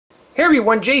Hey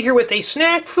everyone, Jay here with a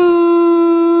snack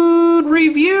food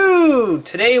review.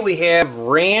 Today we have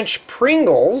Ranch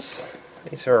Pringles.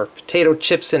 These are potato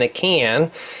chips in a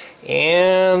can,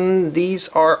 and these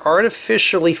are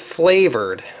artificially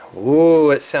flavored.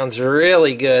 Ooh, it sounds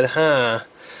really good, huh?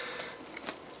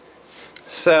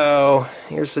 So,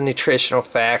 here's the nutritional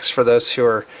facts for those who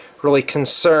are really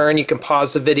concerned. You can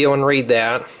pause the video and read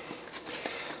that.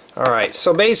 Alright,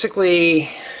 so basically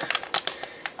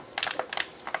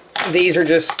these are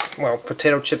just, well,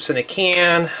 potato chips in a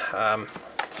can.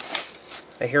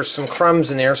 I hear some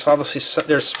crumbs in there, so obviously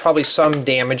there's probably some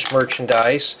damaged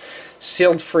merchandise.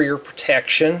 Sealed for your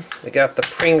protection. They got the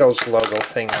Pringles logo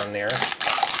thing on there.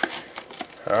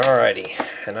 Alrighty,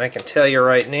 and I can tell you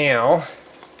right now,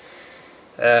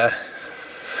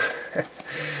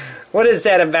 what is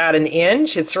that, about an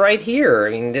inch? It's right here.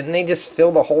 I mean, didn't they just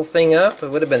fill the whole thing up?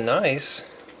 It would have been nice.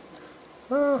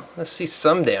 Well, let's see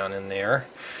some down in there.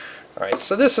 Alright,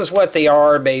 so this is what they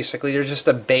are basically. They're just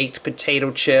a baked potato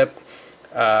chip.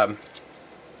 I've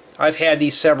had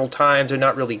these several times. They're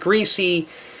not really greasy.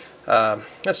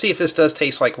 Let's see if this does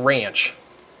taste like ranch.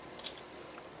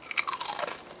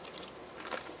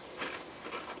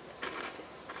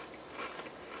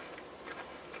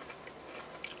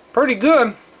 Pretty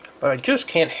good, but I just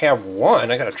can't have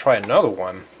one. I gotta try another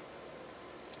one.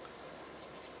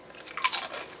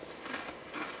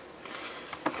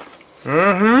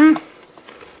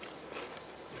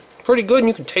 Pretty good, and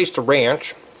you can taste the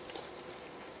ranch.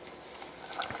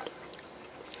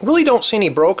 Really don't see any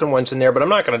broken ones in there, but I'm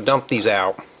not going to dump these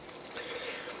out.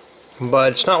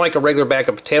 But it's not like a regular bag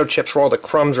of potato chips where all the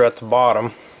crumbs are at the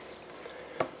bottom.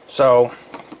 So,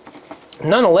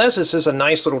 nonetheless, this is a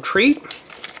nice little treat.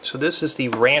 So this is the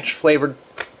ranch flavored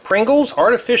Pringles,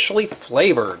 artificially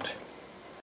flavored.